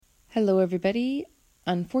Hello, everybody.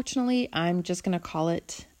 Unfortunately, I'm just going to call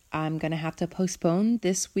it. I'm going to have to postpone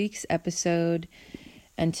this week's episode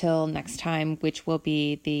until next time, which will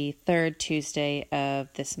be the third Tuesday of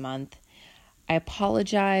this month. I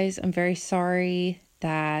apologize. I'm very sorry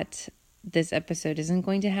that this episode isn't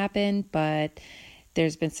going to happen, but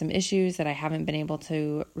there's been some issues that I haven't been able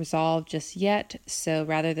to resolve just yet. So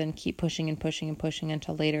rather than keep pushing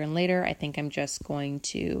until later and later, I think I'm just going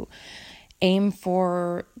to aim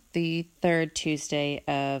for the third Tuesday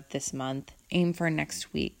of this month. Aim for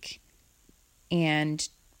next week. And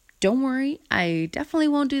don't worry, I definitely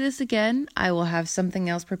won't do this again. I will have something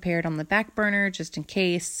else prepared on the back burner just in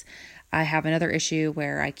case I have another issue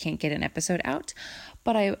where I can't get an episode out.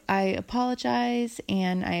 But I apologize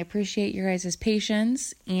and I appreciate your guys'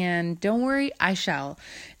 patience. And don't worry, I shall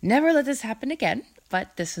never let this happen again.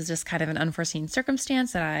 But this is just kind of an unforeseen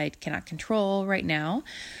circumstance that I cannot control right now.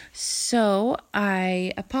 So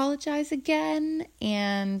I apologize again,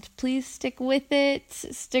 and please stick with it.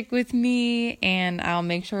 Stick with me, and I'll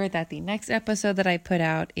make sure that the next episode that I put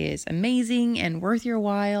out is amazing and worth your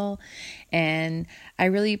while. And I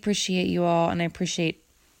really appreciate you all, and I appreciate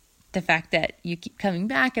the fact that you keep coming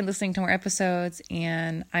back and listening to more episodes.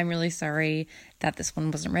 And I'm really sorry that this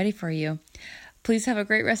one wasn't ready for you. Please have a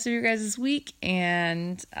great rest of your guys' week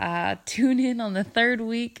and tune in on the third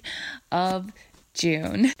week of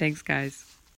June. Thanks, guys.